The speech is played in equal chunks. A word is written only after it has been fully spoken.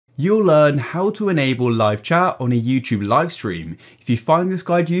You'll learn how to enable live chat on a YouTube live stream. If you find this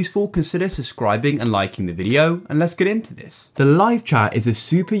guide useful, consider subscribing and liking the video, and let's get into this. The live chat is a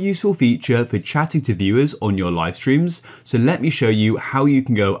super useful feature for chatting to viewers on your live streams, so let me show you how you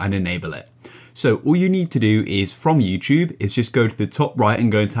can go and enable it. So all you need to do is from YouTube is just go to the top right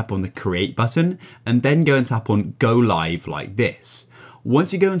and go and tap on the create button, and then go and tap on go live like this.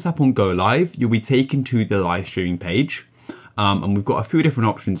 Once you go and tap on go live, you'll be taken to the live streaming page. And we've got a few different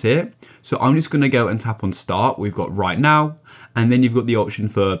options here. So I'm just going to go and tap on start. We've got right now, and then you've got the option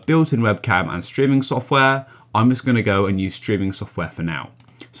for built-in webcam and streaming software. I'm just going to go and use streaming software for now.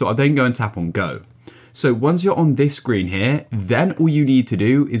 So I'll then go and tap on go. So once you're on this screen here, then all you need to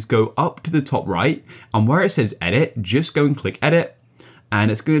do is go up to the top right, and where it says edit, just go and click edit,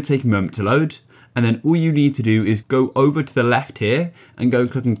 and it's going to take a moment to load. And then all you need to do is go over to the left here and go and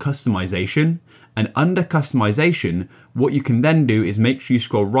click on customization. And under customization, what you can then do is make sure you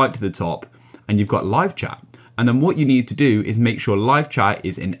scroll right to the top and you've got live chat. And then what you need to do is make sure live chat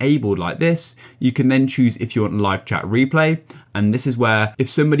is enabled like this. You can then choose if you want live chat replay. And this is where if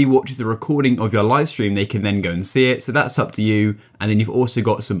somebody watches the recording of your live stream, they can then go and see it. So that's up to you. And then you've also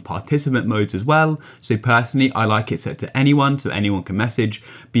got some participant modes as well. So personally, I like it set to anyone, so anyone can message,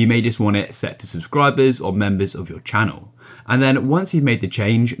 but you may just want it set to subscribers or members of your channel. And then once you've made the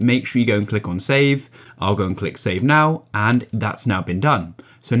change, make sure you go and click on save. I'll go and click save now, and that's now been done.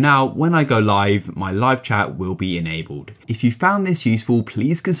 So now when I go live, my live chat will be enabled. If you found this useful,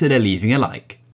 please consider leaving a like.